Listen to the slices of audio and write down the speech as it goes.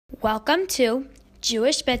Welcome to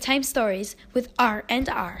Jewish Bedtime Stories with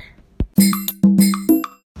R&R.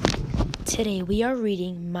 Today we are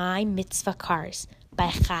reading My Mitzvah Cars by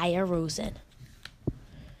Chaya Rosen.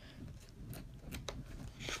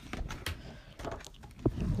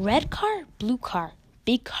 Red car, blue car,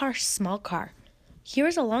 big car, small car. Here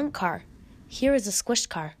is a long car. Here is a squish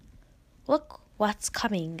car. Look what's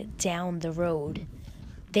coming down the road.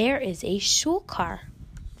 There is a shul car.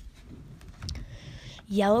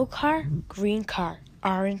 Yellow car, green car,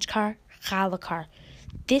 orange car, challah car.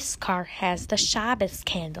 This car has the Shabbos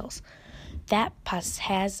candles. That bus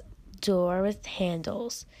has door with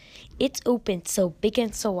handles. It's open so big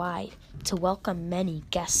and so wide to welcome many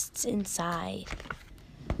guests inside.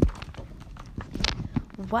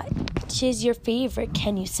 Which is your favorite,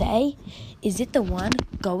 can you say? Is it the one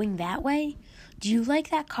going that way? Do you like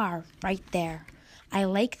that car right there? I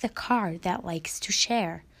like the car that likes to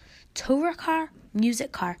share. Torah car,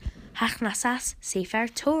 music car, Hachnasas Sefer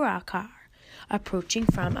Torah car, approaching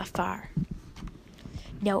from afar.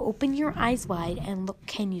 Now open your eyes wide and look,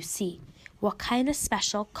 can you see what kind of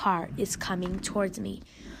special car is coming towards me?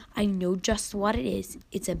 I know just what it is.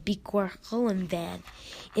 It's a Bikur Cholim van.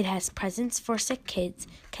 It has presents for sick kids.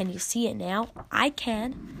 Can you see it now? I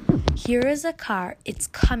can. Here is a car. It's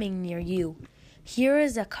coming near you. Here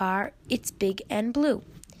is a car. It's big and blue.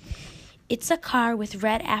 It's a car with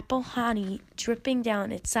red apple honey dripping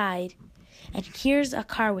down its side. And here's a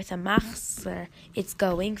car with a machzor. It's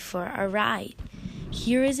going for a ride.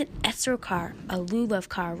 Here is an Esro car, a lulav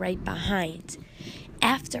car right behind.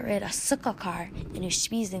 After it, a sukkah car and a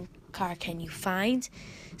shvizin car can you find?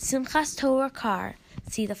 Simchas Torah car,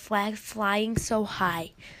 see the flag flying so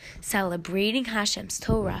high, celebrating Hashem's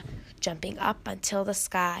Torah, jumping up until the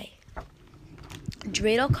sky.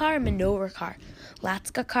 Dreidel car, menorah car,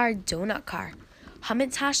 Latzka car, donut car,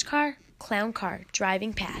 Hamantash car, clown car,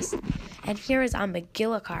 driving past. And here is a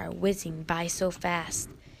Megillah car, whizzing by so fast.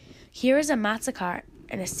 Here is a matzah car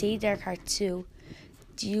and a Seder car too.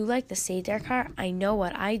 Do you like the Seder car? I know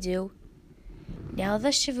what I do. Now the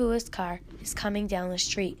Shavuos car is coming down the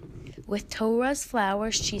street with Torah's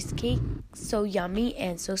flowers, cheesecake, so yummy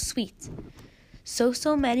and so sweet.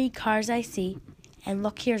 So many cars I see, and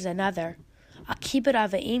look, here's another, a Kibbutz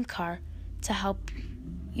Avim car to help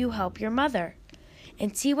your mother.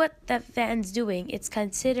 And see what that van's doing. It's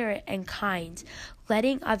considerate and kind,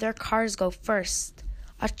 letting other cars go first,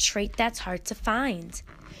 a trait that's hard to find.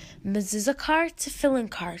 Mezuzah car, tefillin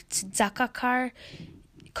car, tzedakah car,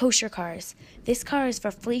 kosher cars. This car is for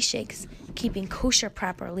flea shakes, keeping kosher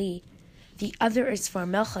properly. The other is for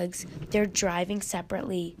milchigs, they're driving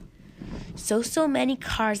separately. So many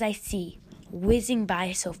cars I see, whizzing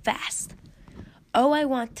by so fast. Oh, I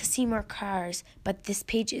want to see more cars, but this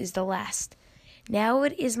page is the last. Now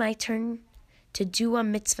it is my turn to do a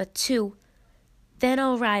mitzvah too. Then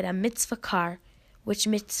I'll ride a mitzvah car. Which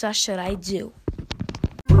mitzvah should I do?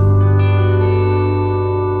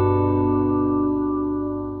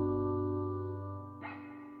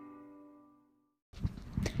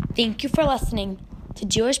 Thank you for listening to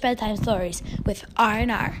Jewish Bedtime Stories with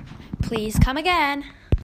R&R. Please come again.